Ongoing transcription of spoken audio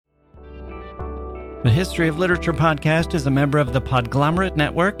The History of Literature podcast is a member of the Podglomerate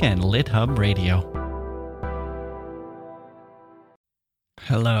Network and LitHub Radio.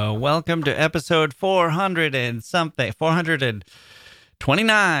 Hello, welcome to episode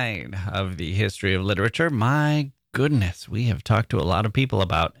 429 of the History of Literature. My goodness, we have talked to a lot of people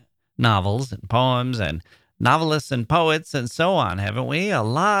about novels and poems and novelists and poets and so on, haven't we? A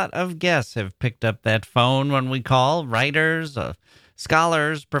lot of guests have picked up that phone when we call, writers,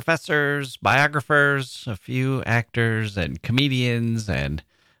 scholars, professors, biographers, a few actors and comedians and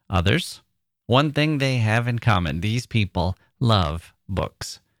others. One thing they have in common, these people love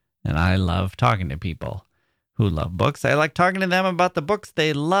books. And I love talking to people who love books. I like talking to them about the books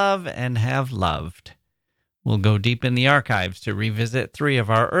they love and have loved. We'll go deep in the archives to revisit three of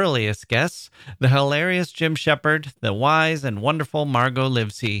our earliest guests, the hilarious Jim Shepard, the wise and wonderful Margot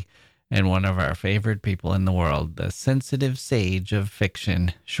Livesey, and one of our favorite people in the world, the sensitive sage of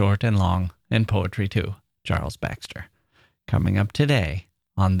fiction, short and long, and poetry too, Charles Baxter. Coming up today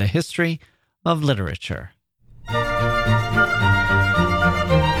on the History of Literature.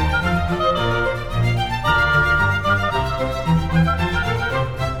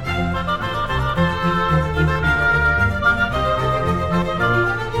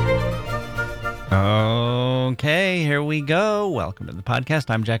 Okay, here we go. Welcome to the podcast.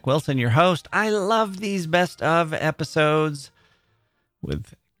 I'm Jack Wilson, your host. I love these best of episodes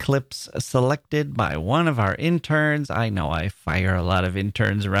with clips selected by one of our interns. I know I fire a lot of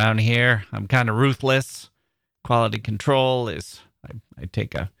interns around here. I'm kind of ruthless. Quality control is, I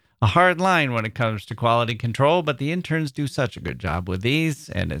take a hard line when it comes to quality control, but the interns do such a good job with these.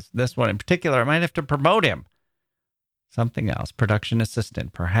 And as this one in particular, I might have to promote him. Something else, production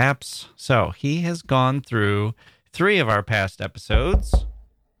assistant, perhaps. So he has gone through three of our past episodes.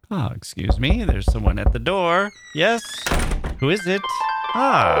 Oh, excuse me. There's someone at the door. Yes. Who is it?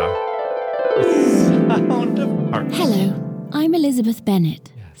 The sound of hearts. Hello, I'm Elizabeth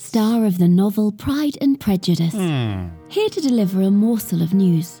Bennet, star of the novel Pride and Prejudice. Here to deliver a morsel of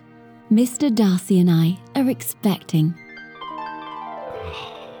news. Mr. Darcy and I are expecting.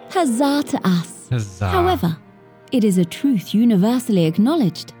 Huzzah to us. Huzzah. However, it is a truth universally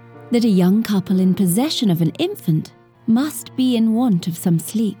acknowledged that a young couple in possession of an infant must be in want of some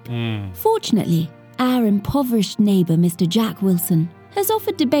sleep. Fortunately, our impoverished neighbour, Mr. Jack Wilson, has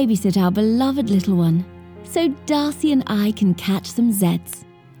offered to babysit our beloved little one, so Darcy and I can catch some Zeds.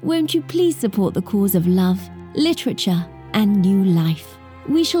 Won't you please support the cause of love, literature, and new life?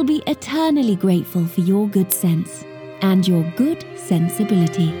 We shall be eternally grateful for your good sense and your good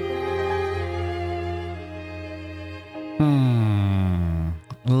sensibility.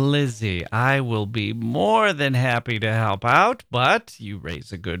 Lizzie, I will be more than happy to help out, but you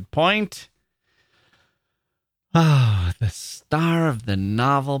raise a good point. Oh, the star of the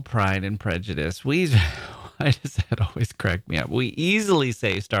novel Pride and Prejudice. Why does that always crack me up? We easily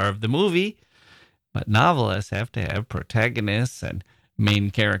say star of the movie, but novelists have to have protagonists and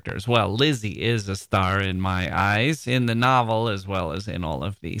main characters. Well, Lizzie is a star in my eyes, in the novel as well as in all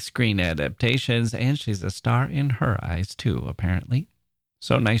of the screen adaptations, and she's a star in her eyes too, apparently.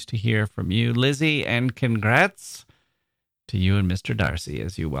 So nice to hear from you, Lizzie, and congrats to you and Mr. Darcy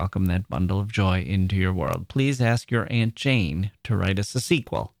as you welcome that bundle of joy into your world. Please ask your Aunt Jane to write us a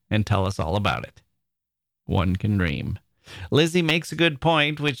sequel and tell us all about it. One can dream. Lizzie makes a good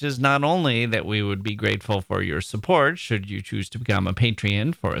point, which is not only that we would be grateful for your support should you choose to become a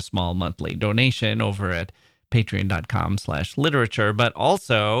Patreon for a small monthly donation over at patreon.com/literature, but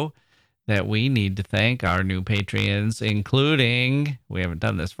also that we need to thank our new Patreons, including, we haven't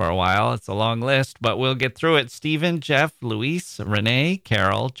done this for a while, it's a long list, but we'll get through it. Stephen, Jeff, Luis, Renee,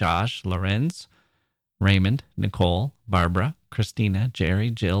 Carol, Josh, Lorenz, Raymond, Nicole, Barbara, Christina, Jerry,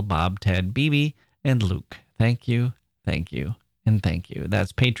 Jill, Bob, Ted, Bibi, and Luke. Thank you, thank you, and thank you.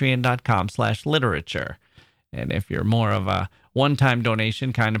 That's patreon.com/literature. And if you're more of a one-time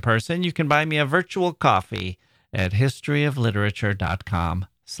donation kind of person, you can buy me a virtual coffee at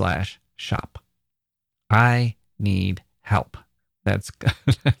historyofliterature.com/shop. I need help. That's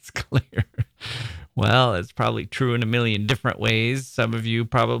clear. Well, it's probably true in a million different ways. Some of you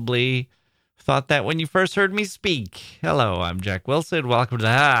probably thought that when you first heard me speak. Hello, I'm Jack Wilson. Welcome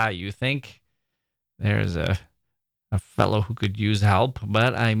to you think there's a fellow who could use help,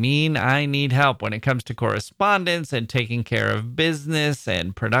 but I mean, I need help when it comes to correspondence and taking care of business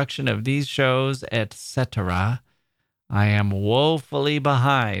and production of these shows, etc. I am woefully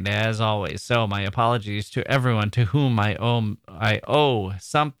behind, as always. So my apologies to everyone to whom I owe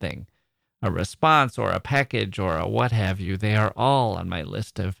something, a response or a package or a what have you. They are all on my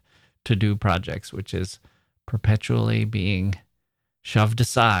list of to-do projects, which is perpetually being shoved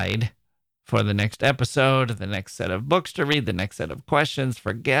aside for the next episode, the next set of books to read, the next set of questions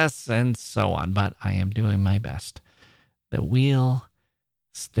for guests, and so on. But I am doing my best. The wheel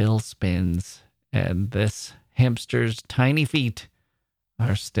still spins, and this hamster's tiny feet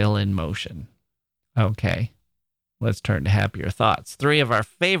are still in motion. Okay, let's turn to happier thoughts. 3 of our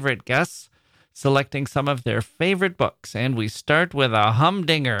favorite guests selecting some of their favorite books, and we start with a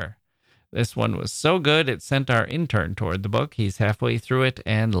humdinger. This one was so good, it sent our intern toward the book. He's halfway through it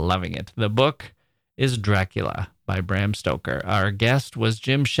and loving it. The book is Dracula by Bram Stoker. Our guest was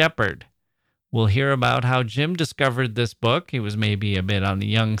Jim Shepard. We'll hear about how Jim discovered this book. He was maybe a bit on the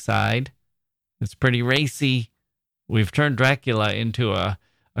young side. It's pretty racy. We've turned Dracula into a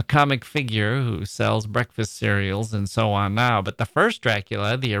comic figure who sells breakfast cereals and so on now. But the first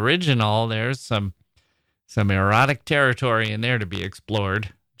Dracula, the original, there's some erotic territory in there to be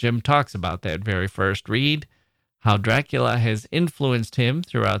explored. Jim talks about that very first read, how Dracula has influenced him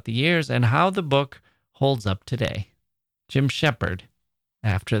throughout the years, and how the book holds up today. Jim Shepard,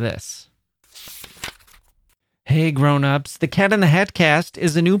 after this. Hey, grown-ups, the Cat in the Hat Cast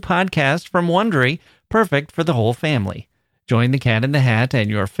is a new podcast from Wondery, perfect for the whole family. Join the Cat in the Hat and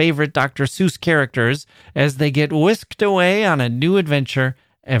your favorite Dr. Seuss characters as they get whisked away on a new adventure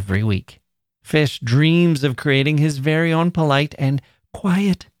every week. Fish dreams of creating his very own polite and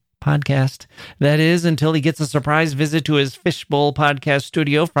quiet podcast. That is, until he gets a surprise visit to his Fishbowl podcast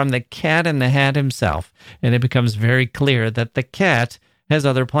studio from the Cat in the Hat himself. And it becomes very clear that the cat has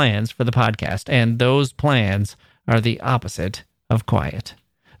other plans for the podcast, and those plans are the opposite of quiet.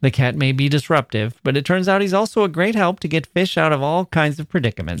 The cat may be disruptive, but it turns out he's also a great help to get Fish out of all kinds of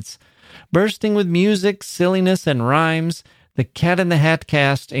predicaments. Bursting with music, silliness, and rhymes, the Cat in the Hat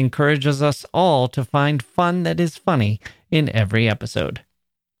Cast encourages us all to find fun that is funny in every episode.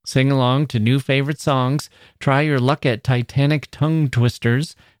 Sing along to new favorite songs, try your luck at Titanic tongue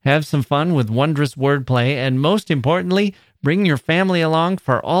twisters, have some fun with wondrous wordplay, and most importantly, bring your family along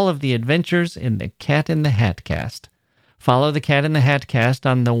for all of the adventures in the Cat in the Hat Cast. Follow the Cat in the Hat Cast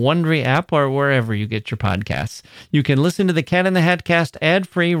on the Wondery app or wherever you get your podcasts. You can listen to the Cat in the Hat Cast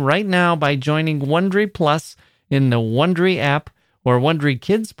ad-free right now by joining Wondery Plus in the Wondery app or Wondery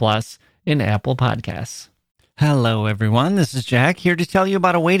Kids Plus in Apple Podcasts. Hello, everyone. This is Jack here to tell you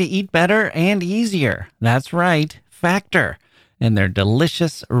about a way to eat better and easier. That's right, Factor, and their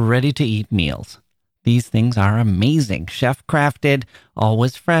delicious, ready-to-eat meals. These things are amazing, chef-crafted,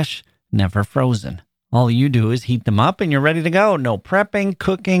 always fresh, never frozen. All you do is heat them up and you're ready to go. No prepping,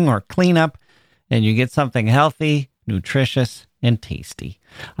 cooking, or cleanup, and you get something healthy, nutritious, and tasty.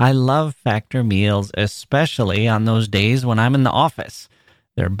 I love Factor meals, especially on those days when I'm in the office.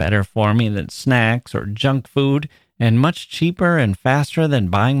 They're better for me than snacks or junk food, and much cheaper and faster than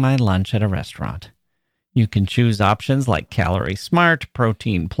buying my lunch at a restaurant. You can choose options like Calorie Smart,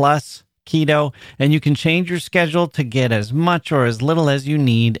 Protein Plus, Keto, and you can change your schedule to get as much or as little as you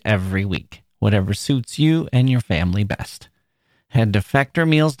need every week, whatever suits you and your family best. Head to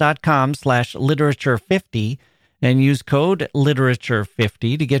factormeals.com/literature50 and use code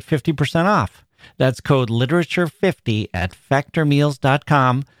literature50 to get 50% off. That's code literature50 at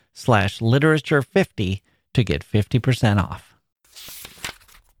factormeals.com/literature50 to get 50% off.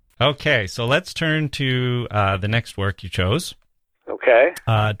 Okay, so let's turn to the next work you chose. Okay.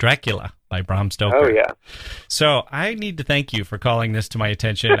 Dracula by Bram Stoker. Oh, yeah. So I need to thank you for calling this to my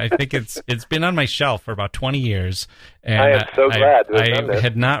attention. I think it's been on my shelf for about 20 years. And I am so glad to have done this. I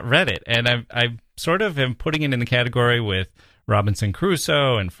had not read it, and I sort of am putting it in the category with Robinson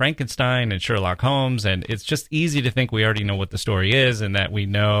Crusoe and Frankenstein and Sherlock Holmes, and it's just easy to think we already know what the story is and that we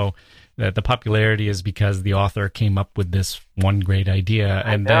know that the popularity is because the author came up with this one great idea.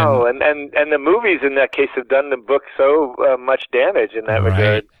 And the movies in that case have done the book so much damage in that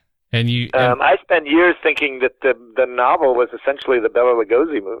regard. And I spent years thinking that the novel was essentially the Bela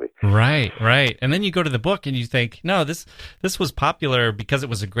Lugosi movie. Right. And then you go to the book and you think, no, this was popular because it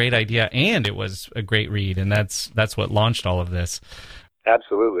was a great idea and it was a great read, and that's what launched all of this.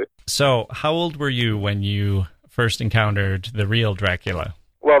 Absolutely. So, how old were you when you first encountered the real Dracula?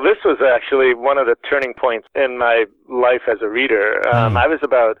 Well, this was actually one of the turning points in my life as a reader. I was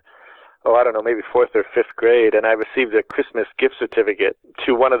about, maybe 4th or 5th grade, and I received a Christmas gift certificate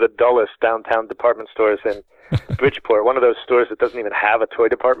to one of the dullest downtown department stores in Bridgeport, one of those stores that doesn't even have a toy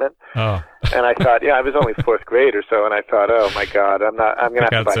department. Oh. And I thought, I was only 4th grade or so, and I thought, oh my God, I'm going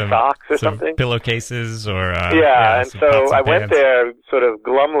to have to buy socks or something. Pillowcases or... and so I went there sort of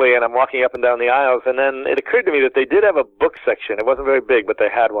glumly, and I'm walking up and down the aisles, and then it occurred to me that they did have a book section. It wasn't very big, but they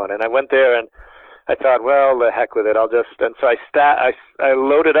had one. And I went there, and I thought, well, the heck with it. And so I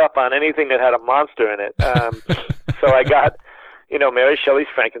loaded up on anything that had a monster in it. So I got, Mary Shelley's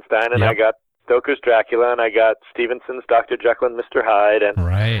Frankenstein, and I got Stoker's Dracula, and I got Stevenson's Dr. Jekyll and Mr. Hyde, and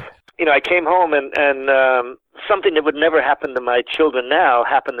right. I came home and something that would never happen to my children now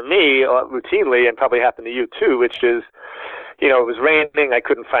happened to me routinely, and probably happened to you too, which is, it was raining. I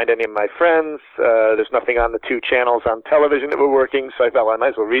couldn't find any of my friends. There's nothing on the 2 channels on television that were working, so I thought, well, I might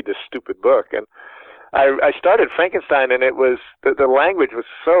as well read this stupid book. And I started Frankenstein, and it was the language was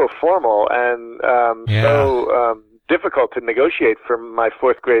so formal and so difficult to negotiate for my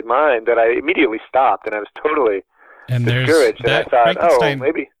 4th grade mind that I immediately stopped, and I was totally discouraged. And I thought,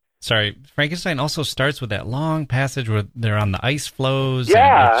 maybe. Sorry, Frankenstein also starts with that long passage where they're on the ice floes.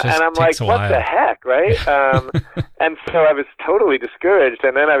 Yeah, and I'm like, what the heck, right? And so I was totally discouraged,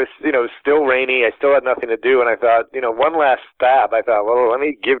 and then I was, it was still rainy. I still had nothing to do, and I thought, one last stab. I thought, well, let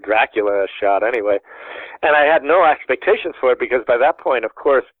me give Dracula a shot anyway. And I had no expectations for it because by that point, of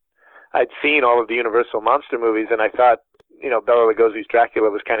course, I'd seen all of the Universal monster movies, and I thought, Bela Lugosi's Dracula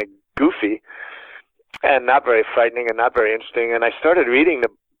was kind of goofy and not very frightening and not very interesting. And I started reading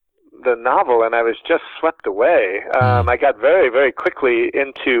the novel, and I was just swept away. I got very, very quickly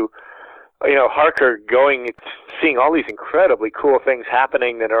into, Harker seeing all these incredibly cool things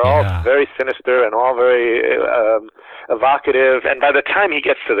happening that are all very sinister and all very evocative. And by the time he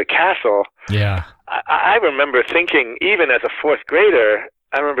gets to the castle, I remember thinking, even as a 4th grader,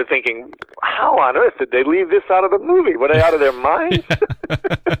 I remember thinking, how on earth did they leave this out of the movie? Were they out of their minds?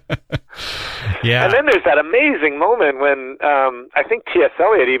 Yeah. And then there's that amazing moment when I think T.S.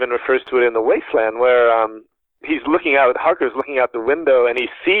 Eliot even refers to it in The Wasteland, where Harker's looking out the window, and he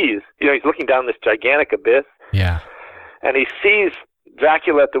sees, he's looking down this gigantic abyss. Yeah. And he sees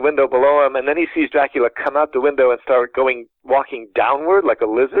Dracula at the window below him, and then he sees Dracula come out the window and start walking downward like a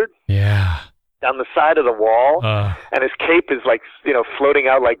lizard. Yeah. Down the side of the wall, and his cape is like, floating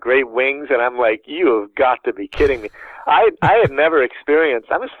out like great wings, and I'm like, you have got to be kidding me. I had never experienced,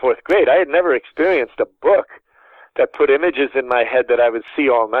 I was 4th grade, I had never experienced a book that put images in my head that I would see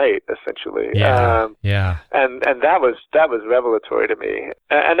all night, essentially. And that was revelatory to me.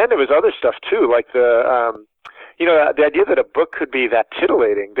 And then there was other stuff too, like the idea that a book could be that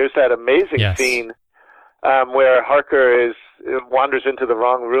titillating. There's that amazing scene where Harker wanders into the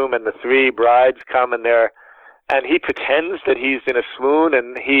wrong room, and the 3 brides come, and he pretends that he's in a swoon,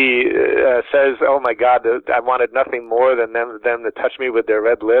 and he says, "Oh my God, I wanted nothing more than them to touch me with their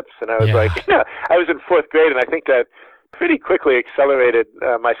red lips." And I was like, I was in 4th grade, and I think that pretty quickly accelerated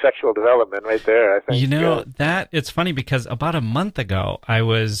my sexual development right there. I think. That it's funny because about a month ago, I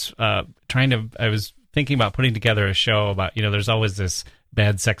was I was thinking about putting together a show about, there's always this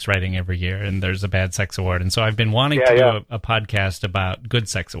bad sex writing every year, and there's a bad sex award. And so I've been wanting to do a podcast about good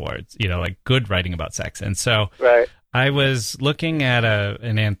sex awards, like good writing about sex. And so I was looking at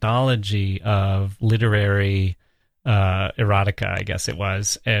an anthology of literary erotica, I guess it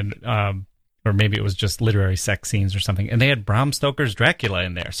was, and or maybe it was just literary sex scenes or something. And they had Bram Stoker's Dracula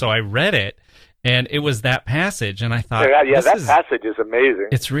in there. So I read it, and it was that passage, and I thought, passage is amazing.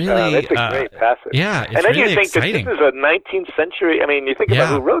 It's really, it's a great passage. Yeah, it's and then really you think exciting. that this is a 19th century. I mean, you think about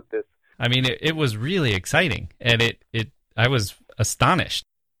who wrote this. I mean, it was really exciting, and I was astonished.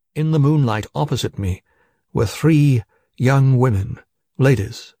 In the moonlight opposite me were 3 young women,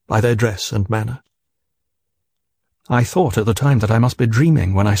 ladies by their dress and manner. I thought at the time that I must be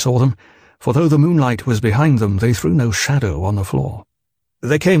dreaming when I saw them, for though the moonlight was behind them, they threw no shadow on the floor.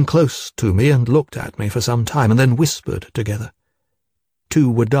 They came close to me and looked at me for some time, and then whispered together.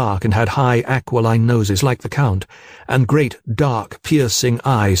 2 were dark and had high aquiline noses like the Count, and great dark piercing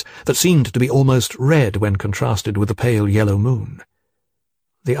eyes that seemed to be almost red when contrasted with the pale yellow moon.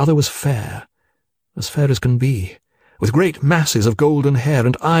 The other was fair as can be, with great masses of golden hair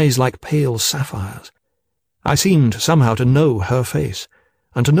and eyes like pale sapphires. I seemed somehow to know her face,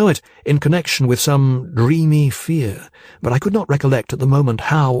 and to know it in connection with some dreamy fear, but I could not recollect at the moment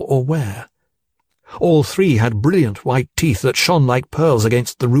how or where. All 3 had brilliant white teeth that shone like pearls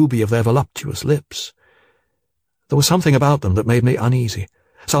against the ruby of their voluptuous lips. There was something about them that made me uneasy,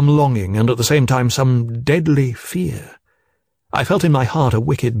 some longing and at the same time some deadly fear. I felt in my heart a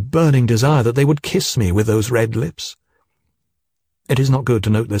wicked, burning desire that they would kiss me with those red lips. It is not good to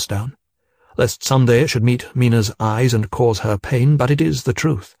note this down, lest some day it should meet Mina's eyes and cause her pain, but it is the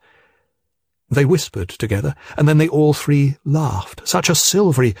truth. They whispered together, and then they all 3 laughed, such a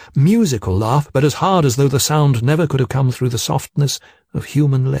silvery, musical laugh, but as hard as though the sound never could have come through the softness of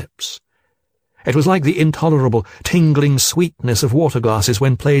human lips. It was like the intolerable, tingling sweetness of water glasses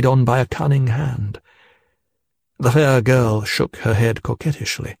when played on by a cunning hand. The fair girl shook her head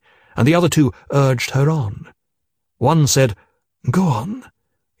coquettishly, and the other 2 urged her on. One said, "Go on.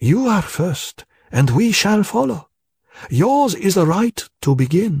 You are first, and we shall follow." "Yours is the right to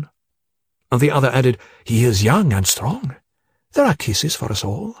begin." And the other added, "He is young and strong. There are kisses for us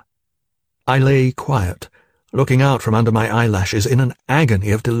all." I lay quiet, looking out from under my eyelashes in an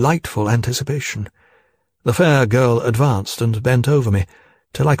agony of delightful anticipation. The fair girl advanced and bent over me,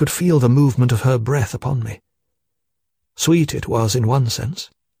 till I could feel the movement of her breath upon me. Sweet it was in one sense,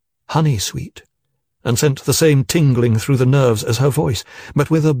 honey-sweet, and sent the same tingling through the nerves as her voice, but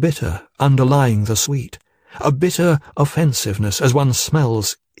with a bitter underlying the sweet, a bitter offensiveness as one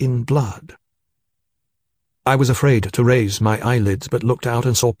smells in blood. I was afraid to raise my eyelids, but looked out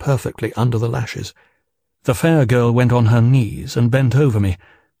and saw perfectly under the lashes. The fair girl went on her knees and bent over me,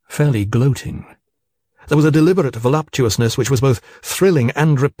 fairly gloating. There was a deliberate voluptuousness which was both thrilling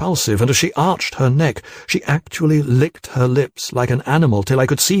and repulsive, and as she arched her neck, she actually licked her lips like an animal till I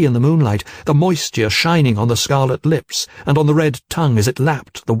could see in the moonlight the moisture shining on the scarlet lips and on the red tongue as it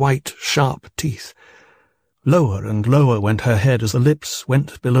lapped the white, sharp teeth. Lower and lower went her head as the lips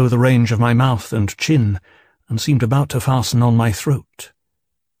went below the range of my mouth and chin, and seemed about to fasten on my throat.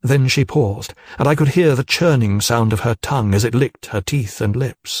 Then she paused, and I could hear the churning sound of her tongue as it licked her teeth and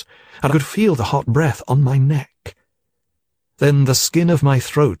lips, and I could feel the hot breath on my neck. Then the skin of my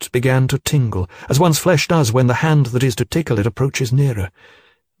throat began to tingle, as one's flesh does when the hand that is to tickle it approaches nearer,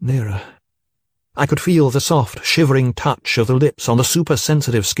 nearer. I could feel the soft, shivering touch of the lips on the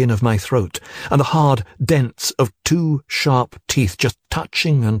super-sensitive skin of my throat, and the hard dents of two sharp teeth just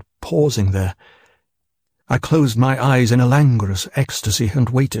touching and pausing there. I closed my eyes in a languorous ecstasy and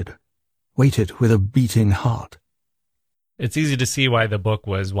waited with a beating heart. It's easy to see why the book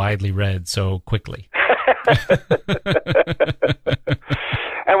was widely read so quickly.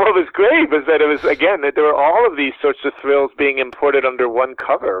 And what was great was that it was, again, that there were all of these sorts of thrills being imported under one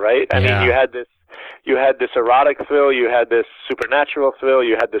cover, right? I mean, you had this erotic thrill, you had this supernatural thrill,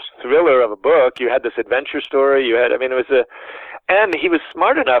 you had this thriller of a book, you had this adventure story, and he was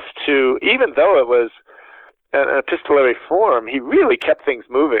smart enough to, even though it was an epistolary form, he really kept things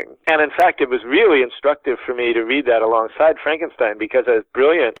moving. And in fact, it was really instructive for me to read that alongside Frankenstein, because as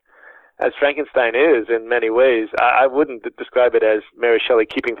brilliant as Frankenstein is in many ways, I wouldn't describe it as Mary Shelley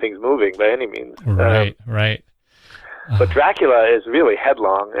keeping things moving by any means. Right. But Dracula is really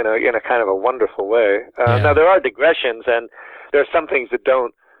headlong in a kind of a wonderful way. Now, there are digressions, and there are some things that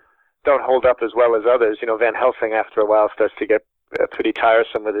don't hold up as well as others. You know, Van Helsing, after a while, starts to get pretty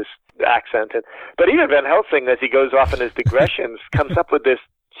tiresome with his accent. But even Van Helsing, as he goes off in his digressions, comes up with this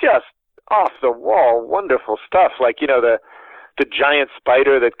just off-the-wall wonderful stuff, like, you know, the giant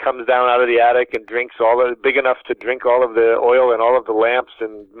spider that comes down out of the attic and drinks big enough to drink all of the oil and all of the lamps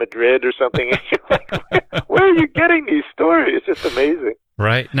in Madrid or something. And you're like, where are you getting these stories? It's just amazing.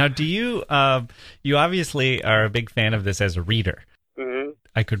 Right. Now, do you, you obviously are a big fan of this as a reader. Mm-hmm.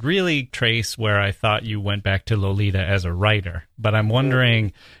 I could really trace where I thought you went back to Lolita as a writer, but I'm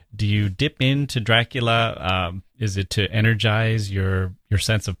wondering, do you dip into Dracula? Is it to energize your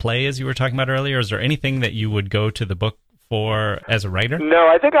sense of play, as you were talking about earlier? Is there anything that you would go to the book for as a writer? No,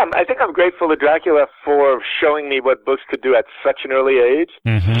 I think I'm grateful to Dracula for showing me what books could do at such an early age.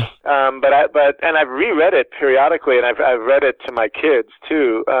 Mm-hmm. But I've reread it periodically, and I've read it to my kids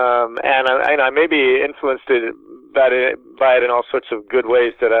too. And I may be influenced by it in all sorts of good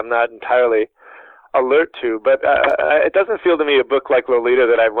ways that I'm not entirely alert to. But it doesn't feel to me a book like Lolita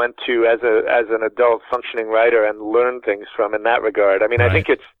that I went to as an adult functioning writer and learned things from in that regard. I mean, right. I think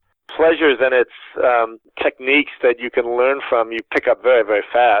it's pleasures and its techniques that you can learn from, you pick up very, very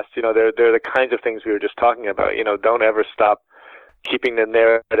fast. You know, they're the kinds of things we were just talking about. You know, don't ever stop keeping the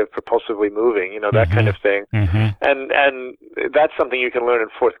narrative propulsively moving, you know, that kind of thing. Mm-hmm. And that's something you can learn in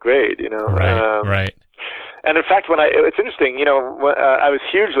fourth grade, you know. Right. And in fact, it's interesting, you know, I was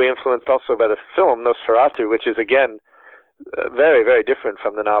hugely influenced also by the film Nosferatu, which is, again, very, very different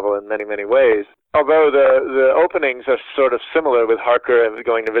from the novel in many, many ways. Although the openings are sort of similar with Harker and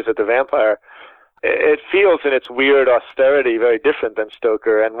going to visit the vampire, it feels in its weird austerity very different than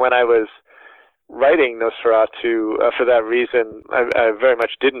Stoker. And when I was writing Nosferatu, for that reason, I very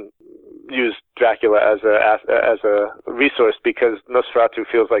much didn't use Dracula as a resource, because Nosferatu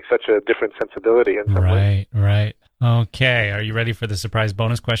feels like such a different sensibility in some way. Right. Okay, are you ready for the surprise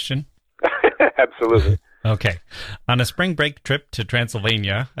bonus question? Absolutely. Okay. On a spring break trip to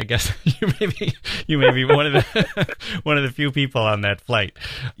Transylvania, I guess you may be one of the few people on that flight.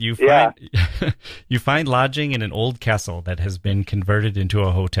 You find lodging in an old castle that has been converted into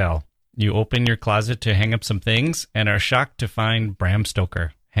a hotel. You open your closet to hang up some things and are shocked to find Bram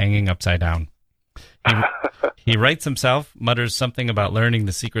Stoker hanging upside down. He writes himself, mutters something about learning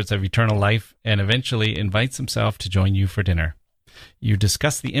the secrets of eternal life, and eventually invites himself to join you for dinner. You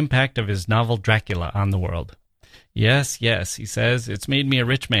discuss the impact of his novel Dracula on the world. Yes, he says, it's made me a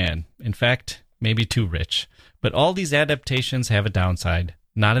rich man. In fact, maybe too rich. But all these adaptations have a downside.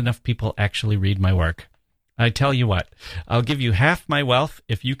 Not enough people actually read my work. I tell you what, I'll give you half my wealth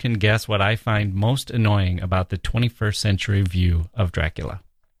if you can guess what I find most annoying about the 21st century view of Dracula.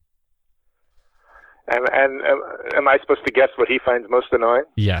 And am I supposed to guess what he finds most annoying?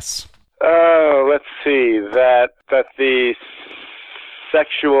 Yes. Oh, let's see. That the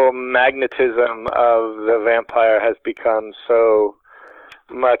sexual magnetism of the vampire has become so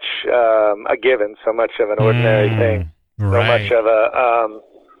much a given, so much of an ordinary thing, right. so much of a...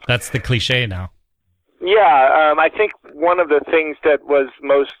 That's the cliche now. Yeah, I think one of the things that was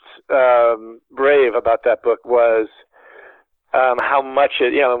most brave about that book was how much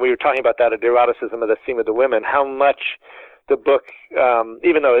it, we were talking about that, the eroticism of the theme of the women, how much the book,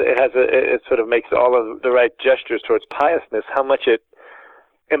 even though it sort of makes all of the right gestures towards piousness, how much it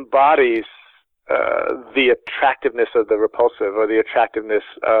embodies the attractiveness of the repulsive, or the attractiveness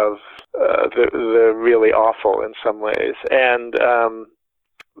of the really awful in some ways. And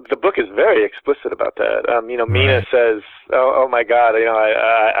the book is very explicit about that. Mina says, "Oh my God,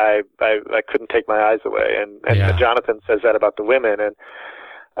 I couldn't take my eyes away," and Jonathan says that about the women, and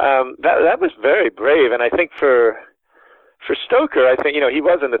that was very brave. And I think for Stoker, I think he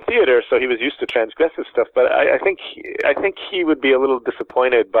was in the theater, so he was used to transgressive stuff. But I think he would be a little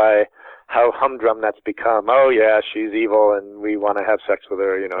disappointed by how humdrum that's become. Oh yeah, she's evil, and we want to have sex with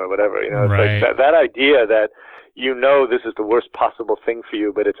her, or whatever. It's like that idea that this is the worst possible thing for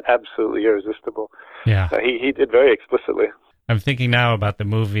you, but it's absolutely irresistible. Yeah, he did very explicitly. I'm thinking now about the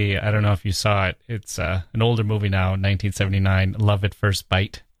movie. I don't know if you saw it. It's an older movie now, 1979, Love at First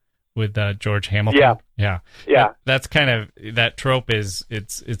Bite, with George Hamilton. Yeah. That's kind of, that trope it's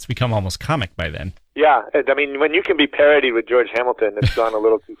become almost comic by then. Yeah, I mean, when you can be parodied with George Hamilton, it's gone a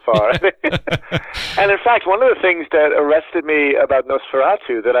little too far. And in fact, one of the things that arrested me about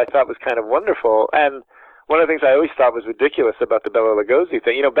Nosferatu that I thought was kind of wonderful, and one of the things I always thought was ridiculous about the Bela Lugosi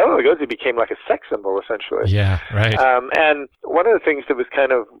thing, Bela Lugosi became like a sex symbol, essentially. Yeah, right. And one of the things that was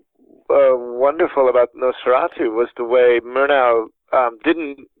kind of wonderful about Nosferatu was the way Murnau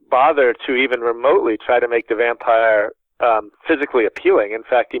didn't bother to even remotely try to make the vampire physically appealing. In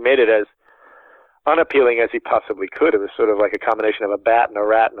fact, he made it as unappealing as he possibly could. It was sort of like a combination of a bat and a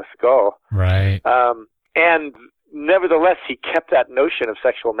rat and a skull. Right. And nevertheless, he kept that notion of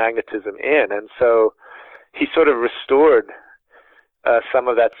sexual magnetism in, and so he sort of restored some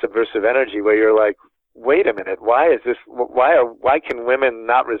of that subversive energy where you're like, wait a minute, why can women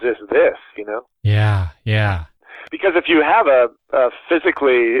not resist this, Yeah. Because if you have a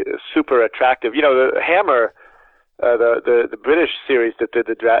physically super attractive, the Hammer, the British series that did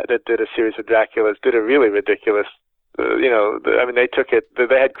a series of Draculas did a really ridiculous, they took it,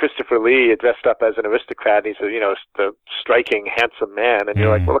 they had Christopher Lee dressed up as an aristocrat, and he's the striking, handsome man, and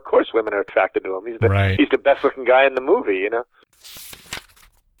you're like, well, of course women are attracted to him. He's the best looking guy in the movie,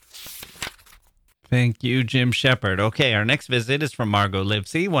 Thank you, Jim Shepard. Okay, our next visit is from Margot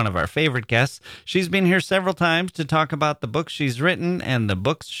Livesey, one of our favorite guests. She's been here several times to talk about the books she's written and the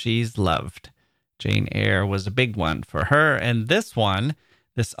books she's loved. Jane Eyre was a big one for her, and this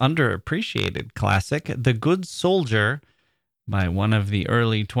underappreciated classic, The Good Soldier, by one of the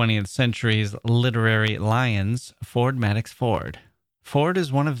early 20th century's literary lions, Ford Madox Ford. Ford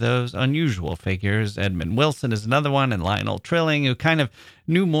is one of those unusual figures. Edmund Wilson is another one, and Lionel Trilling, who kind of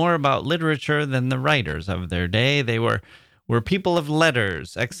knew more about literature than the writers of their day. They were people of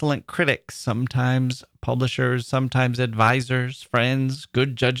letters, excellent critics, sometimes publishers, sometimes advisors, friends,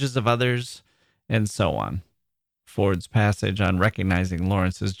 good judges of others, and so on. Ford's passage on recognizing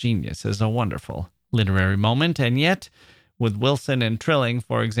Lawrence's genius is a wonderful literary moment, and yet, with Wilson and Trilling,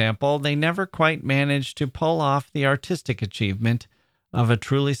 for example, they never quite managed to pull off the artistic achievement of a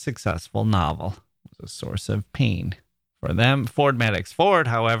truly successful novel. It was a source of pain for them. Ford Madox Ford,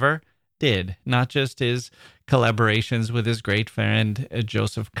 however, did. Not just his collaborations with his great friend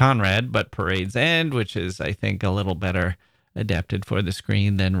Joseph Conrad, but Parade's End, which is, I think, a little better adapted for the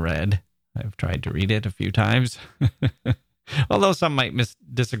screen than read. I've tried to read it a few times, although some might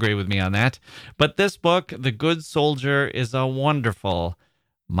disagree with me on that. But this book, The Good Soldier, is a wonderful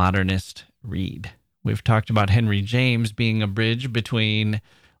modernist read. We've talked about Henry James being a bridge between,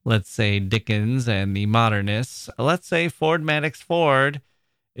 let's say, Dickens and the modernists. Let's say Ford Madox Ford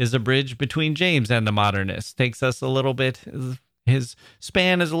is a bridge between James and the modernists. Takes us a little bit, his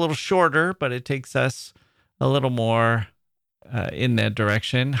span is a little shorter, but it takes us a little more in that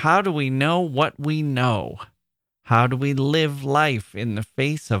direction. How do we know what we know? How do we live life in the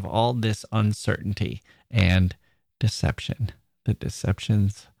face of all this uncertainty and deception? The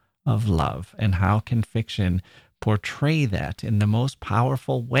deceptions of love, and how can fiction portray that in the most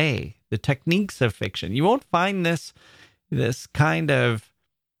powerful way. The techniques of fiction. You won't find this kind of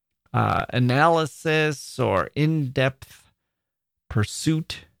analysis or in-depth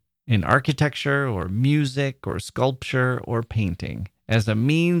pursuit in architecture or music or sculpture or painting as a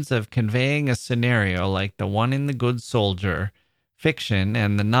means of conveying a scenario like the one in The Good Soldier. Fiction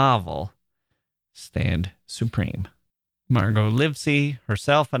and the novel stand supreme. Margot Livesey,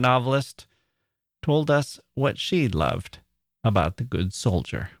 herself a novelist, told us what she loved about The Good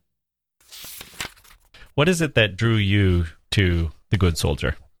Soldier. What is it that drew you to The Good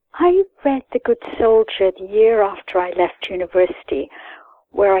Soldier? I read The Good Soldier the year after I left university,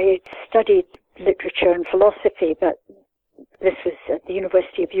 where I had studied literature and philosophy, but this was at the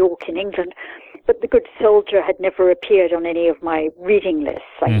University of York in England. But The Good Soldier had never appeared on any of my reading lists.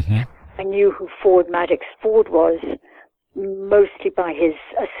 I knew who Ford Madox Ford was, mostly by his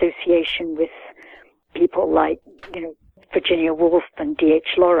association with people like, Virginia Woolf and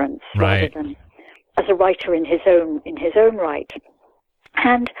D.H. Lawrence, rather than as a writer in his own right.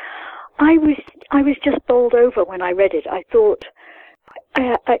 And I was just bowled over when I read it. I thought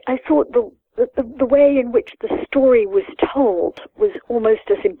the way in which the story was told was almost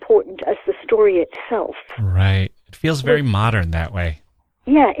as important as the story itself. Right. It feels very modern that way.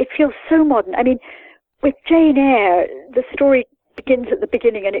 Yeah, it feels so modern. I mean, with Jane Eyre, the story begins at the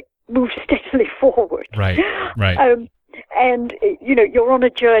beginning and it moves steadily forward. Right. And you're on a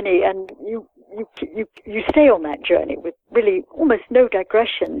journey, and you stay on that journey with really almost no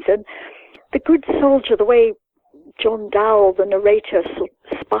digressions. And The Good Soldier, the way John Dowell, the narrator, sort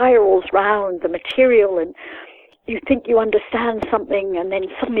of spirals round the material, and you think you understand something, and then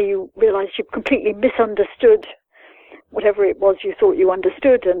suddenly you realize you've completely misunderstood whatever it was you thought you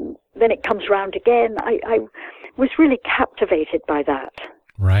understood, and then it comes round again. I was really captivated by that.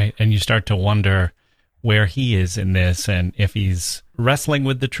 Right, and you start to wonder where he is in this, and if he's wrestling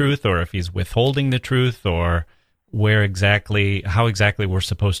with the truth, or if he's withholding the truth, or how exactly we're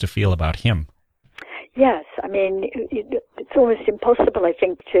supposed to feel about him. Yes, I mean, it's almost impossible, I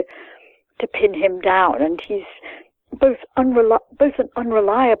think, to pin him down, and he's both an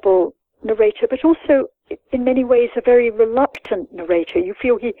unreliable narrator, but also, in many ways, a very reluctant narrator. You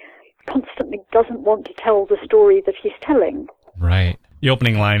feel he constantly doesn't want to tell the story that he's telling. Right. The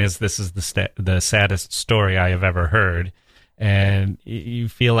opening line is, "This is the saddest story I have ever heard." And you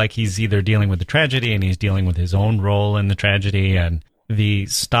feel like he's either dealing with the tragedy and he's dealing with his own role in the tragedy. And the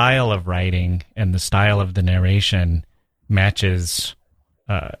style of writing and the style of the narration matches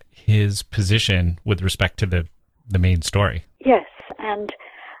his position with respect to the main story. Yes, and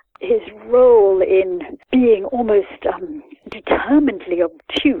his role in being almost determinedly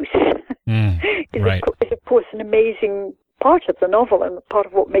obtuse is, of course, an amazing part of the novel and part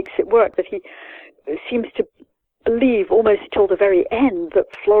of what makes it work, that he seems to believe almost till the very end that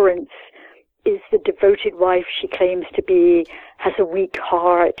Florence is the devoted wife she claims to be, has a weak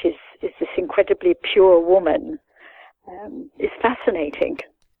heart, is this incredibly pure woman. Is fascinating.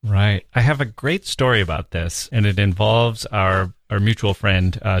 Right. I have a great story about this, and it involves our mutual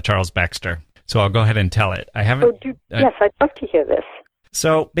friend, Charles Baxter. So I'll go ahead and tell it. Yes, I'd love to hear this.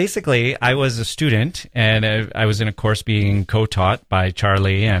 So basically, I was a student, and I was in a course being co-taught by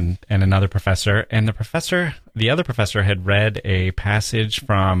Charlie and another professor. And the other professor had read a passage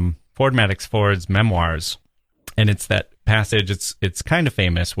from Ford Madox Ford's memoirs. And it's that passage, it's kind of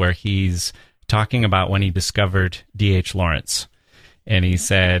famous, where he's talking about when he discovered D.H. Lawrence. And he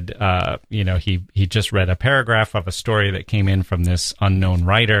said, he just read a paragraph of a story that came in from this unknown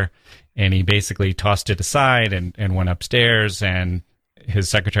writer, and he basically tossed it aside and went upstairs, and his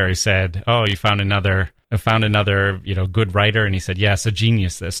secretary said, "Oh, you found another, good writer?" And he said, "Yes, a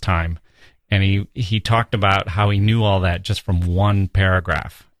genius this time." And he talked about how he knew all that just from one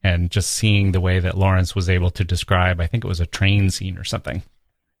paragraph, and just seeing the way that Lawrence was able to describe, I think it was a train scene or something.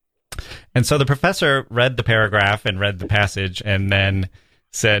 And so the professor read the paragraph and read the passage and then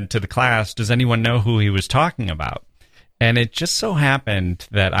said to the class, "Does anyone know who he was talking about?" And it just so happened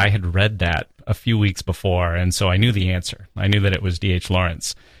that I had read that a few weeks before, and so I knew the answer. I knew that it was D.H.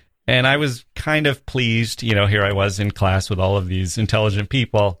 Lawrence. And I was kind of pleased, here I was in class with all of these intelligent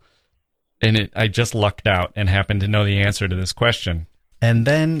people, and I just lucked out and happened to know the answer to this question. And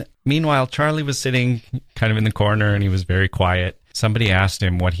then, meanwhile, Charlie was sitting kind of in the corner, and he was very quiet. Somebody asked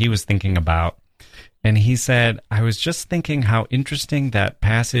him what he was thinking about, and he said, "I was just thinking how interesting that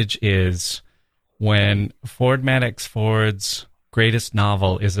passage is when Ford Madox Ford's greatest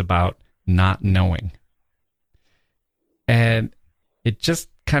novel is about not knowing." And it just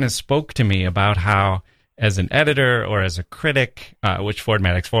kind of spoke to me about how, as an editor or as a critic, which Ford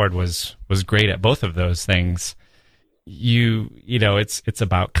Madox Ford was great at both of those things, it's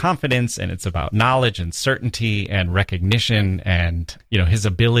about confidence, and it's about knowledge and certainty and recognition, and his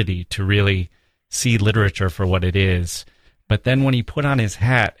ability to really see literature for what it is. But then when he put on his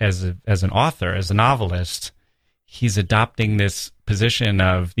hat as an author, as a novelist, he's adopting this position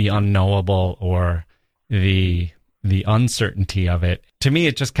of the unknowable, or the uncertainty of it. To me,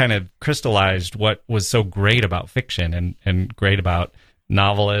 it just kind of crystallized what was so great about fiction and great about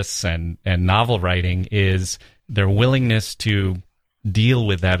novelists and novel writing is their willingness to deal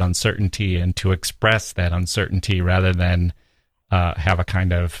with that uncertainty and to express that uncertainty rather than have a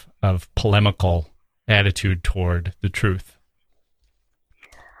kind of polemical attitude toward the truth.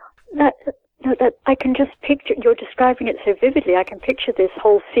 That I can just picture, you're describing it so vividly, I can picture this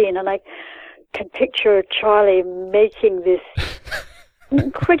whole scene, and I can picture Charlie making this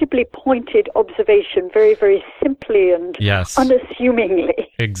incredibly pointed observation very, very simply and unassumingly.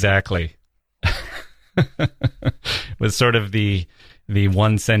 Exactly. With sort of the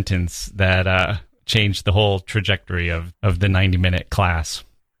one sentence that changed the whole trajectory of the 90-minute class.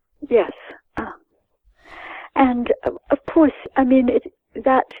 Yes. And of course,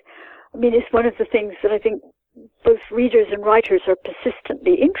 it's one of the things that I think both readers and writers are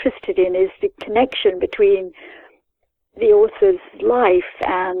persistently interested in, is the connection between the author's life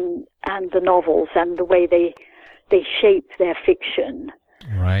and the novels and the way they shape their fiction.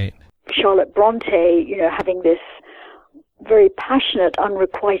 Right. Charlotte Bronte, having this very passionate,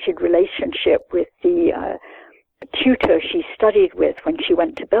 unrequited relationship with the tutor she studied with when she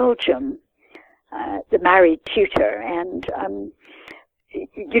went to Belgium, the married tutor, and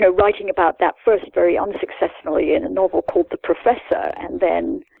writing about that first very unsuccessfully in a novel called The Professor, and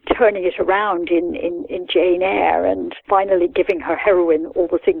then turning it around in Jane Eyre, and finally giving her heroine all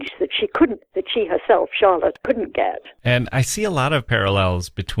the things that she herself, Charlotte, couldn't get. And I see a lot of parallels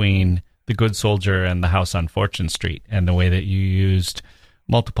between The Good Soldier and The House on Fortune Street, and the way that you used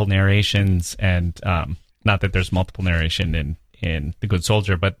multiple narrations, and not that there's multiple narration in The Good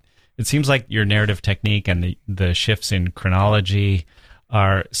Soldier, but it seems like your narrative technique and the shifts in chronology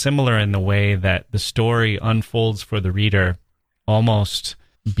are similar in the way that the story unfolds for the reader almost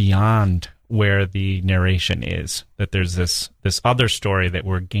beyond where the narration is, that there's this other story that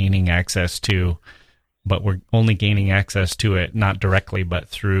we're gaining access to, but we're only gaining access to it not directly, but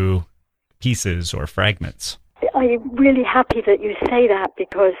through pieces or fragments. I'm really happy that you say that,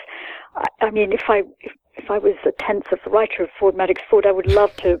 because, if I was a tenth of the writer of Ford Maddox Ford, I would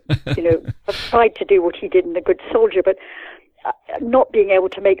love to, have tried to do what he did in The Good Soldier, but not being able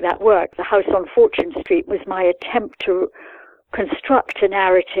to make that work. The House on Fortune Street was my attempt to construct a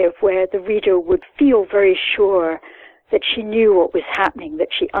narrative where the reader would feel very sure that she knew what was happening, that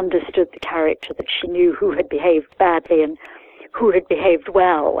she understood the character, that she knew who had behaved badly and who had behaved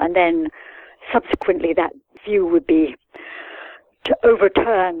well, and then subsequently that view would be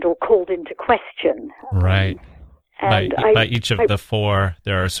overturned or called into question. Right. By each of the four,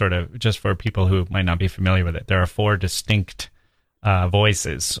 there are sort of, just for people who might not be familiar with it, there are four distinct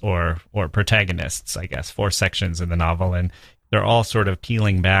voices or protagonists, I guess, four sections in the novel, and they're all sort of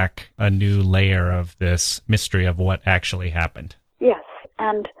peeling back a new layer of this mystery of what actually happened. Yes,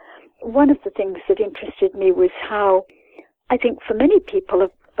 and one of the things that interested me was how, I think for many people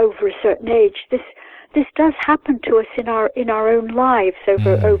over a certain age, this does happen to us in our own lives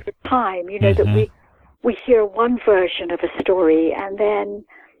over time. That we hear one version of a story, and then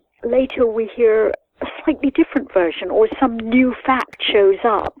later we hear a slightly different version, or some new fact shows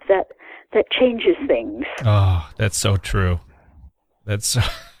up that changes things. Oh, that's so true.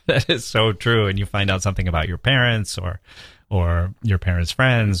 That is so true. And you find out something about your parents, or your parents'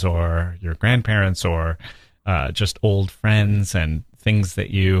 friends, or your grandparents, or just old friends, and things that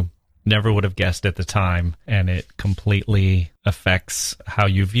you never would have guessed at the time, and it completely affects how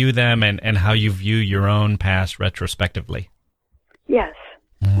you view them and how you view your own past retrospectively. Yes,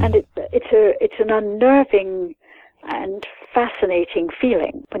 and it's an unnerving and fascinating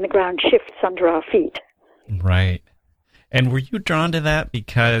feeling when the ground shifts under our feet. Right. And were you drawn to that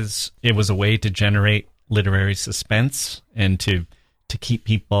because it was a way to generate literary suspense and to keep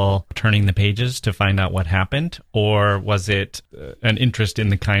people turning the pages to find out what happened? Or was it an interest in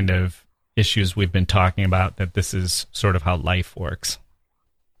the kind of issues we've been talking about, that this is sort of how life works?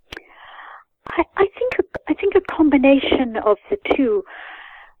 I think a combination of the two.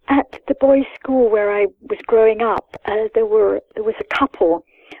 At the boys' school where I was growing up, there was a couple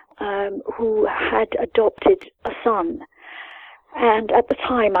who had adopted a son. And at the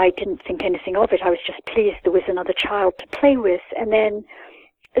time, I didn't think anything of it. I was just pleased there was another child to play with. And then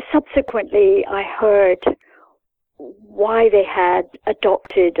subsequently, I heard why they had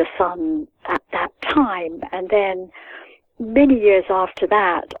adopted a son at that time. And then many years after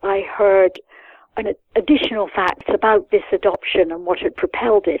that, I heard additional facts about this adoption and what had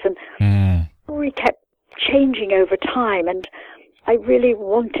propelled it. And the story kept changing over time. And I really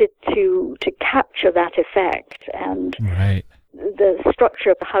wanted to capture that effect. And the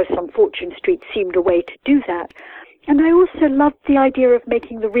structure of the house on Fortune Street seemed a way to do that. And I also loved the idea of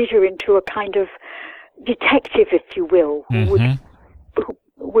making the reader into a kind of detective, if you will, who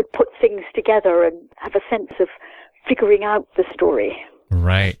would put things together and have a sense of figuring out the story.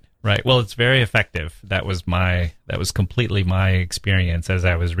 Right. Well, it's very effective. That was completely my experience as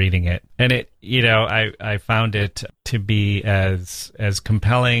I was reading it. And it, I found it to be as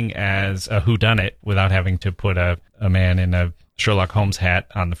compelling as a whodunit without having to put a man in a Sherlock Holmes hat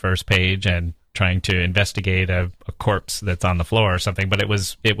on the first page and trying to investigate a corpse that's on the floor or something. But it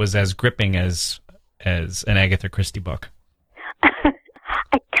was as gripping as an Agatha Christie book.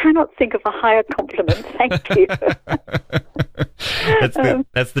 I cannot think of a higher compliment. Thank you.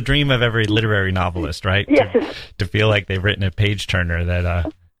 That's the dream of every literary novelist, right? Yes. To feel like they've written a page turner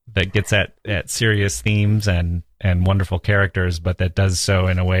that gets at serious themes and wonderful characters, but that does so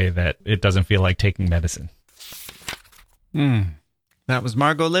in a way that it doesn't feel like taking medicine. That was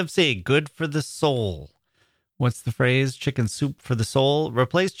Margot Livesey. Good for the soul. What's the phrase? Chicken soup for the soul.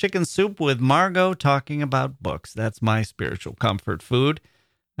 Replace chicken soup with Margot talking about books. That's my spiritual comfort food.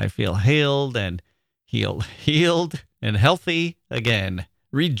 I feel healed and and healthy again.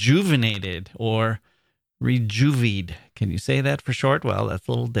 Rejuvenated or rejuvied. Can you say that for short? Well, that's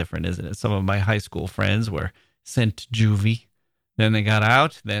a little different, isn't it? Some of my high school friends were sent to juvie. Then they got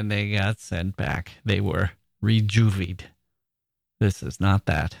out. Then they got sent back. They were rejuvied. This is not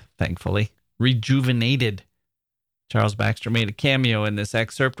that, thankfully. Rejuvenated. Charles Baxter made a cameo in this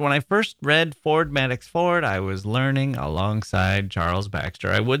excerpt. When I first read Ford Maddox Ford, I was learning alongside Charles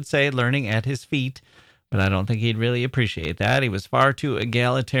Baxter. I would say learning at his feet, but I don't think he'd really appreciate that. He was far too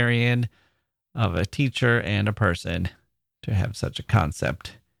egalitarian of a teacher and a person to have such a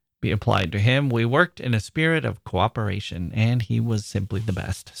concept be applied to him. We worked in a spirit of cooperation, and he was simply the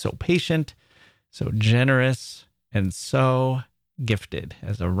best. So patient, so generous, and so gifted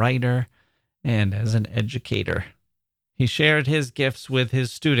as a writer and as an educator. He shared his gifts with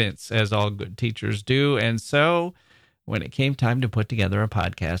his students, as all good teachers do, and so when it came time to put together a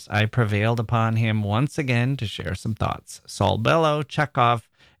podcast, I prevailed upon him once again to share some thoughts. Saul Bellow, Chekhov,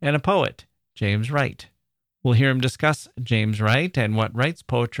 and a poet, James Wright. We'll hear him discuss James Wright and what Wright's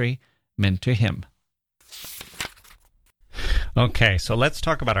poetry meant to him. Okay, so let's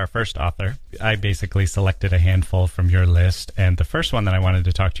talk about our first author. I basically selected a handful from your list, and the first one that I wanted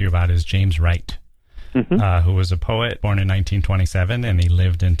to talk to you about is James Wright, who was a poet born in 1927, and he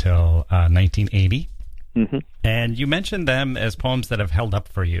lived until 1980. And you mentioned them as poems that have held up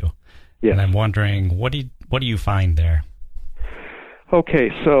for you. Yes. And I'm wondering, what do you find there? Okay,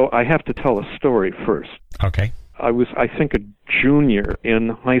 so I have to tell a story first. Okay. I was, I think, a junior in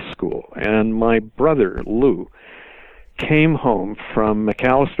high school, and my brother, Lou, came home from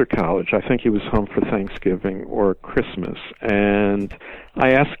Macalester College. I think he was home for Thanksgiving or Christmas, and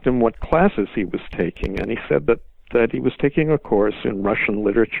I asked him what classes he was taking, and he said that he was taking a course in Russian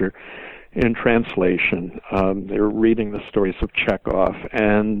literature in translation. They were reading the stories of Chekhov,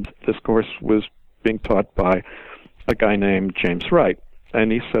 and this course was being taught by a guy named James Wright.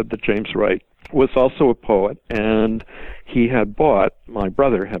 And he said that James Wright was also a poet, and my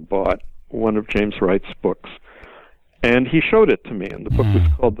brother had bought one of James Wright's books. And he showed it to me, and the book was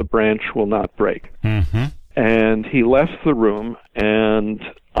called The Branch Will Not Break. And he left the room, and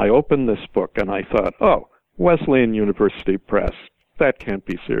I opened this book, and I thought, oh, Wesleyan University Press. That can't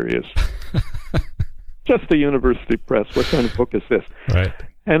be serious. Just a university press. What kind of book is this? Right.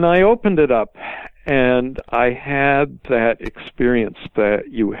 And I opened it up, and I had that experience that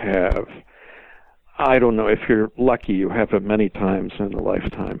you have. I don't know, if you're lucky, you have it many times in a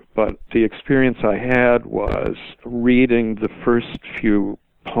lifetime. But the experience I had was reading the first few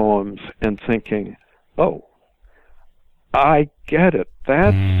poems and thinking, oh, I get it.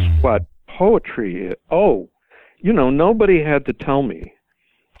 That's what poetry is. Oh, nobody had to tell me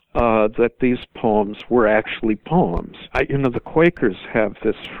that these poems were actually poems. The Quakers have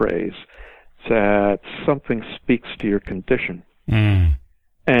this phrase that something speaks to your condition.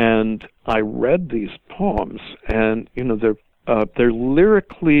 And I read these poems, and they're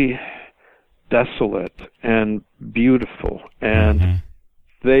lyrically desolate and beautiful, and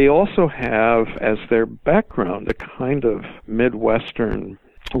they also have as their background a kind of Midwestern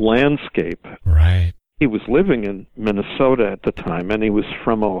landscape. Right. He was living in Minnesota at the time, and he was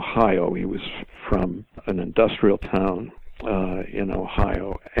from Ohio. He was from an industrial town in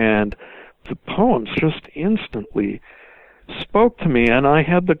Ohio. And the poems just instantly spoke to me, and I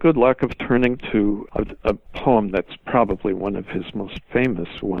had the good luck of turning to a poem that's probably one of his most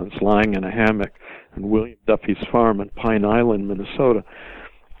famous ones, Lying in a Hammock in William Duffy's Farm in Pine Island, Minnesota.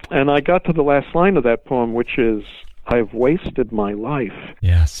 And I got to the last line of that poem, which is, "I've wasted my life."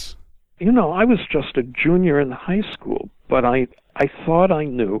 Yes. You know, I was just a junior in high school, but I thought I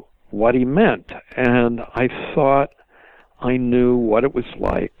knew what he meant, and I thought I knew what it was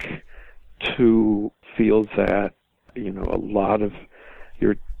like to feel that, you know, a lot of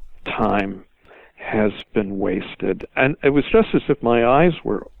your time has been wasted. And it was just as if my eyes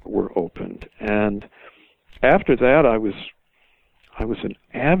were opened. And after that, I was an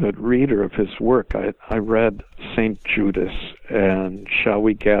avid reader of his work. I read St. Judas and Shall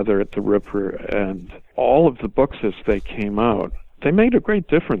We Gather at the River, and all of the books as they came out. They made a great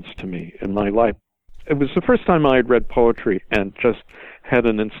difference to me in my life. It was the first time I had read poetry and just had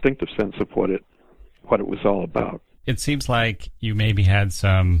an instinctive sense of what it was all about. It seems like you maybe had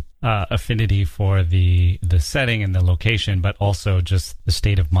some affinity for the setting and the location, but also just the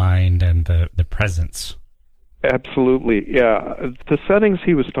state of mind and the presence. Absolutely, yeah. The settings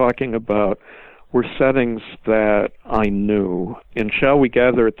he was talking about were settings that I knew. In Shall We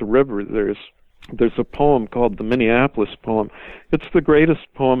Gather at the River, there's a poem called the Minneapolis poem. It's the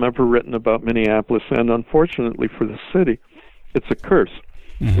greatest poem ever written about Minneapolis, and unfortunately for the city, it's a curse.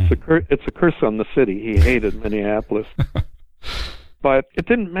 Mm-hmm. It's a curse on the city. He hated Minneapolis. But it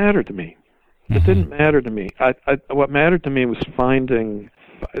didn't matter to me. It Mm-hmm. didn't matter to me. What mattered to me was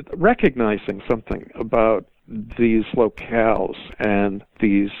recognizing something about these locales and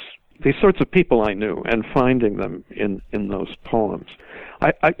these sorts of people I knew, and finding them in those poems.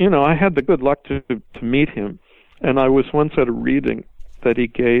 I had the good luck to meet him, and I was once at a reading that he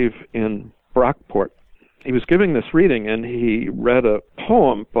gave in Brockport. He was giving this reading, and he read a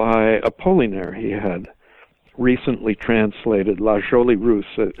poem by Apollinaire he had recently translated, La Jolie Russe.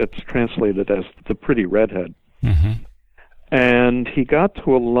 It's translated as The Pretty Redhead. Mm-hmm. And he got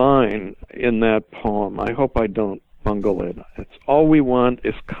to a line in that poem, I hope I don't bungle it. It's, "All we want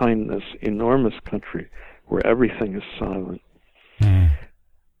is kindness, enormous country, where everything is silent." Mm.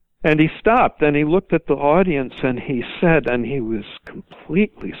 And he stopped, and he looked at the audience, and he said, and he was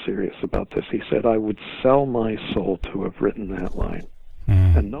completely serious about this, he said, "I would sell my soul to have written that line."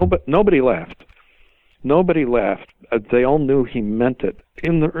 Mm. And nobody laughed. Nobody laughed. They all knew he meant it.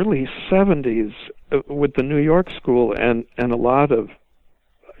 In the early 70s, with the New York School and a lot of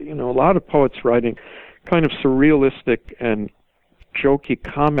poets writing kind of surrealistic and jokey,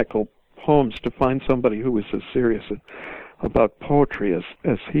 comical poems, to find somebody who was as serious about poetry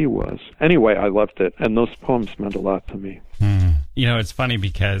as he was. Anyway, I loved it, and those poems meant a lot to me. Mm. You know, it's funny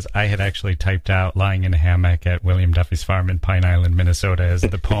because I had actually typed out Lying in a Hammock at William Duffy's Farm in Pine Island, Minnesota as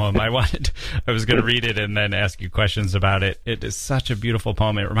the poem I wanted. I was going to read it and then ask you questions about it. It is such a beautiful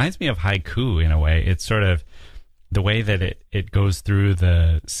poem. It reminds me of haiku in a way. It's sort of the way that it goes through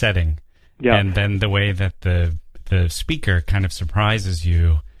the setting, yeah, and then the way that the speaker kind of surprises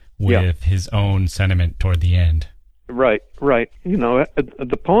you with his own sentiment toward the end. Right. You know,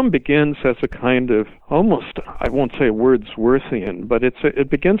 the poem begins as a kind of almost, I won't say Wordsworthian, but it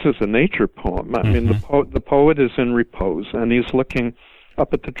begins as a nature poem. I mean, the poet is in repose, and he's looking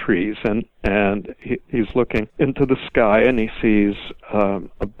up at the trees, and he's looking into the sky, and he sees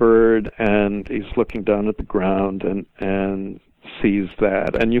a bird, and he's looking down at the ground and sees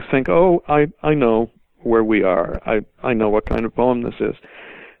that, and you think, oh, I know where we are. I know what kind of poem this is.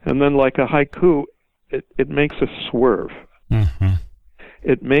 And then, like a haiku, it makes a swerve. Mm-hmm.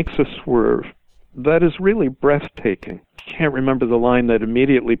 It makes a swerve that is really breathtaking. Can't remember the line that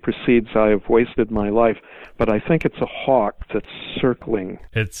immediately precedes "I have wasted my life," but I think it's a hawk that's circling.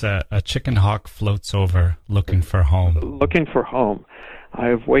 It's a chicken hawk floats over looking for home. Looking for home. I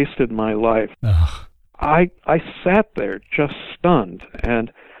have wasted my life. Ugh. I sat there just stunned,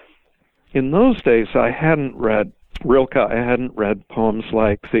 and in those days I hadn't read Rilke. I hadn't read poems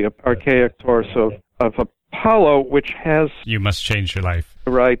like The Archaic Torso of Apollo, which has... You must change your life.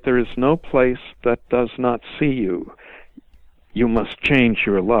 Right, there is no place that does not see you. You must change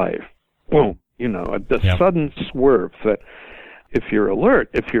your life. Boom. You know, the sudden swerve that if you're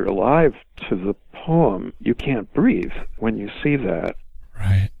alert, if you're alive to the poem, you can't breathe when you see that.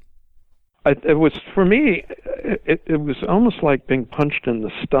 Right. It was, for me, it was almost like being punched in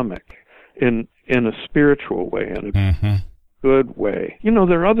the stomach in a spiritual way, in a good way. You know,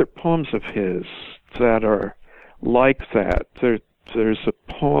 there are other poems of his that are like that. There's a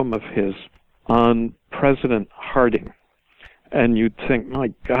poem of his on President Harding, and you'd think,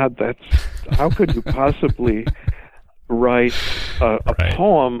 my God, how could you possibly write a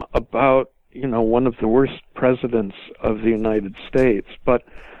poem about, one of the worst presidents of the United States. But,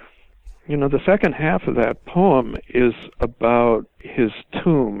 the second half of that poem is about his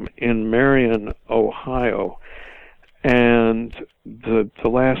tomb in Marion, Ohio. And the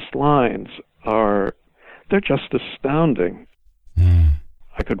last lines they're just astounding.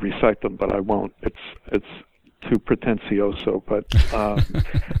 I could recite them, but I won't. It's too pretentioso. But,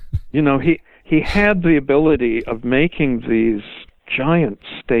 he had the ability of making these giant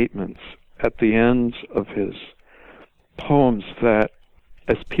statements at the ends of his poems that,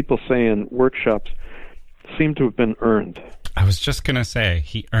 as people say in workshops, seem to have been earned. I was just going to say,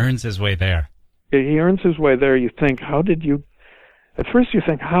 he earns his way there. He earns his way there. You think, at first you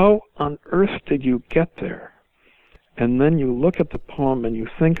think, how on earth did you get there? And then you look at the poem and you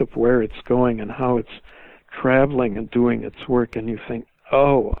think of where it's going and how it's traveling and doing its work, and you think,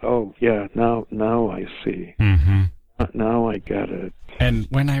 oh, yeah, now I see. Mm-hmm. Now I get it. And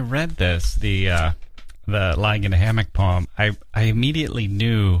when I read this, the Lying in a Hammock poem, I immediately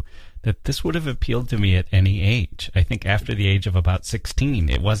knew that this would have appealed to me at any age. I think after the age of about 16,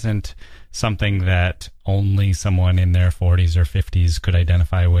 it wasn't something that only someone in their 40s or 50s could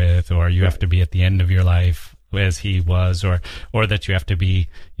identify with, or you have to be at the end of your life as he was, or that you have to be,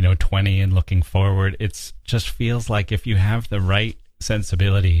 20 and looking forward. It just feels like if you have the right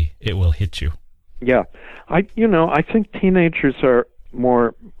sensibility, it will hit you. Yeah. I think teenagers are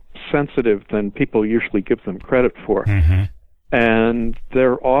more sensitive than people usually give them credit for. Mm-hmm. And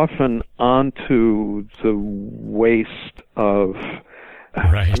they're often onto the waste of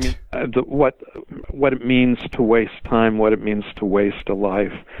right. what it means to waste time, what it means to waste a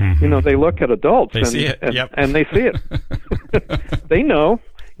life. Mm-hmm. They look at adults and see it. And they see it. They know.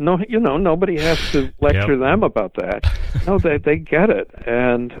 No, nobody has to lecture them about that. No, they get it.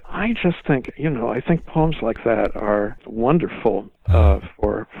 And I just think, I think poems like that are wonderful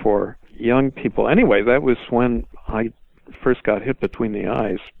for young people. Anyway, that was when I first got hit between the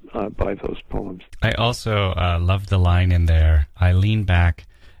eyes by those poems. I also love the line in there, I lean back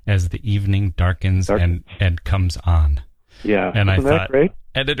as the evening darkens. And comes on. Yeah. And Isn't I that thought great?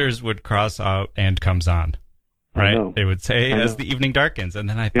 Editors would cross out and comes on. Right? They would say as the evening darkens. And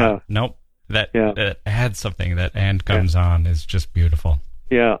then I thought, nope, that adds something. That and comes on is just beautiful.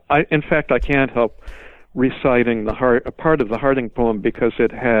 Yeah. In fact, I can't help reciting a part of the Harding poem because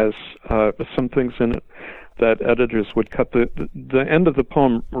it has some things in it that editors would cut. The end of the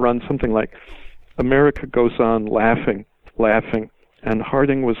poem runs something like, America goes on laughing, laughing, and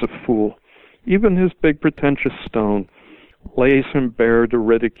Harding was a fool. Even his big pretentious stone lays him bare to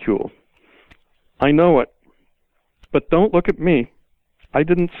ridicule. I know it. But don't look at me. I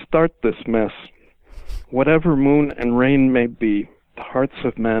didn't start this mess. Whatever moon and rain may be, the hearts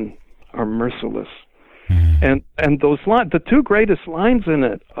of men are merciless. And those lines, the two greatest lines in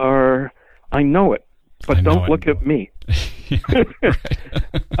it are, I know it, but don't look at me. He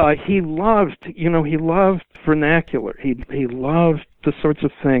loved vernacular. He loved the sorts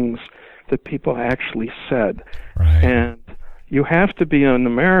of things that people actually said. Right. And you have to be an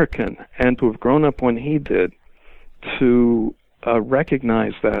American and to have grown up when he did to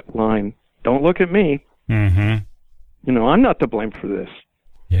recognize that line, don't look at me. Mm-hmm. I'm not to blame for this.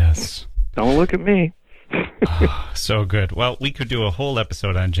 Yes. Don't look at me. So good. Well, we could do a whole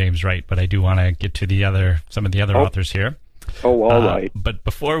episode on James Wright, but I do want to get to some of the other authors here. Oh, all right. But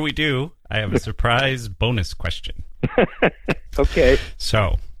before we do, I have a surprise bonus question. Okay.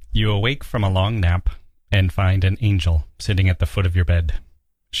 So, you awake from a long nap and find an angel sitting at the foot of your bed.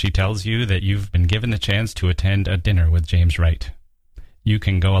 She tells you that you've been given the chance to attend a dinner with James Wright. You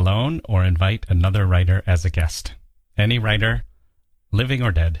can go alone or invite another writer as a guest. Any writer, living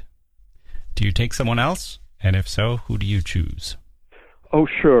or dead. Do you take someone else? And if so, who do you choose? Oh,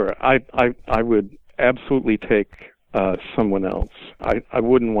 sure. I would absolutely take someone else. I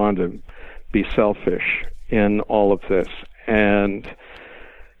wouldn't want to be selfish in all of this. And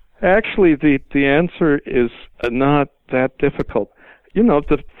actually, the answer is not that difficult.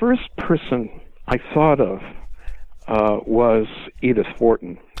 The first person I thought of was Edith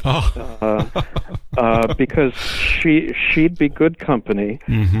Wharton. Because she'd be good company,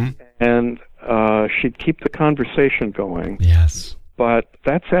 and she'd keep the conversation going. Yes. But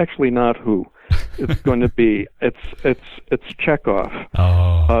that's actually not who it's going to be. It's Chekhov.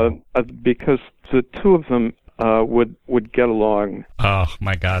 Because the two of them would get along. Oh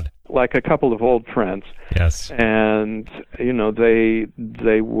my God. Like a couple of old friends. Yes. And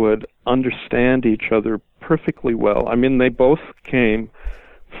they would understand each other perfectly well. I mean, they both came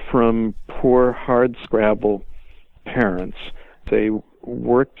from poor hardscrabble parents. They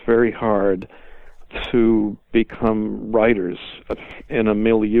worked very hard. to become writers in a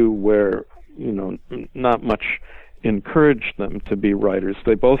milieu where, not much encouraged them to be writers.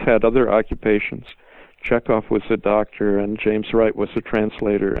 They both had other occupations. Chekhov was a doctor, and James Wright was a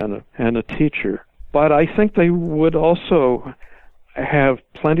translator and a teacher. But I think they would also have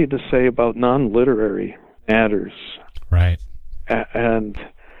plenty to say about non-literary matters. Right. And,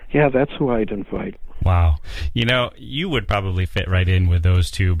 yeah, that's who I'd invite. Wow. You would probably fit right in with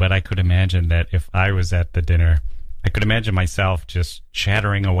those two, but I could imagine that if I was at the dinner, I could imagine myself just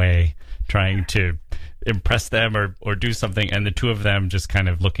chattering away, trying to impress them or do something, and the two of them just kind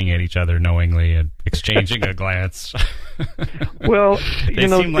of looking at each other knowingly and exchanging a glance. Well, they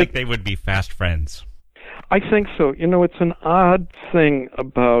seem like they would be fast friends. I think so. It's an odd thing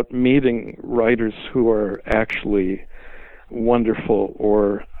about meeting writers who are actually wonderful,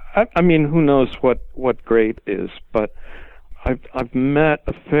 or I mean, who knows what great is, but I've met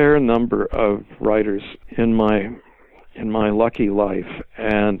a fair number of writers in my lucky life,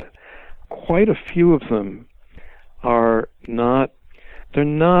 and quite a few of them they're not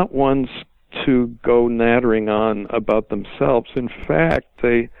ones to go nattering on about themselves. In fact,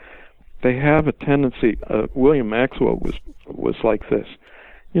 they have a tendency. William Maxwell was like this.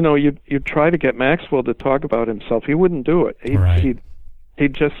 You'd try to get Maxwell to talk about himself. He wouldn't do it.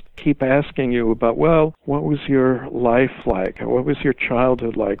 He'd just keep asking you about, well, what was your life like? What was your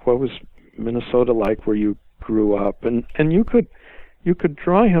childhood like? What was Minnesota like where you grew up? And you could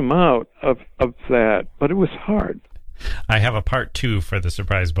draw him out of that, but it was hard. I have a part 2 for the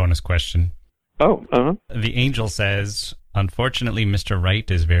surprise bonus question. Oh, The angel says, unfortunately, Mr. Wright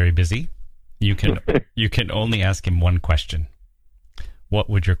is very busy. You can only ask him one question. What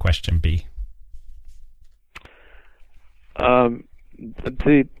would your question be?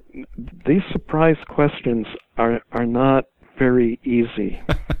 These surprise questions are not very easy.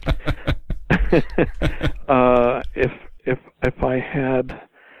 If I had,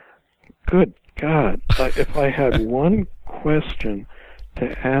 good God, if I had one question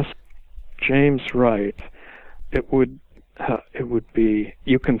to ask James Wright, it would be.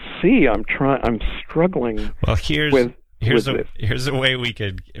 You can see I'm struggling. Well, here's a way we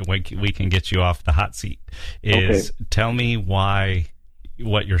can get you off the hot seat. Tell me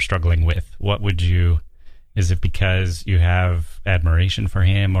what you're struggling with. Is it because you have admiration for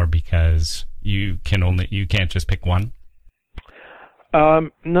him, or because you can't just pick one?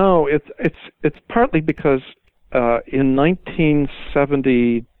 No, it's partly because in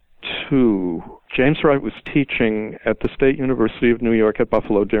 1972, James Wright was teaching at the State University of New York at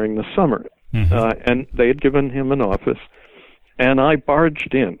Buffalo during the summer, and they had given him an office, and I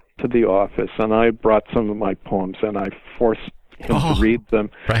barged in to the office, and I brought some of my poems, and I forced him to read them.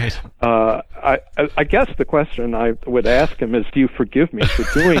 Right. I guess the question I would ask him is, do you forgive me for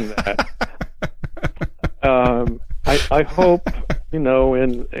doing that? I hope, in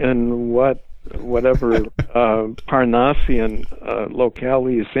whatever Parnassian locale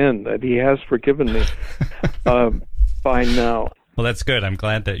he's in, that he has forgiven me by now. Well, that's good. I'm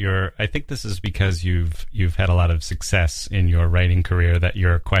glad that I think this is because you've had a lot of success in your writing career, that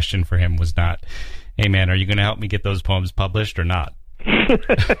your question for him was not, hey man, are you going to help me get those poems published or not?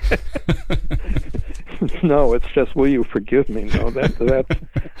 No, it's just, will you forgive me? No, that's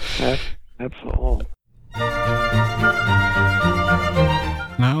all.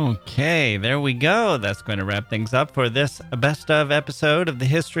 Okay, there we go. That's going to wrap things up for this best of episode of the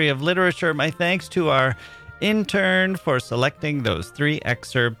History of Literature. My thanks to our intern for selecting those 3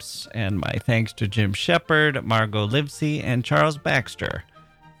 excerpts, and my thanks to Jim Shepard, Margot Livesey, and Charles Baxter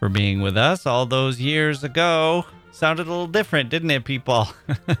for being with us all those years ago. Sounded a little different, didn't it, people?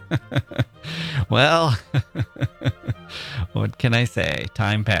 Well, what can I say?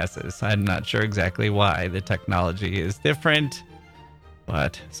 Time passes. I'm not sure exactly why the technology is different,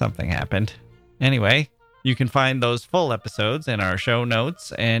 but something happened. Anyway, you can find those full episodes in our show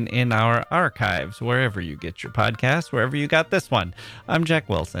notes and in our archives, wherever you get your podcasts, wherever you got this one. I'm Jack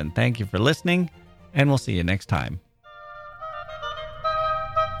Wilson. Thank you for listening, and we'll see you next time.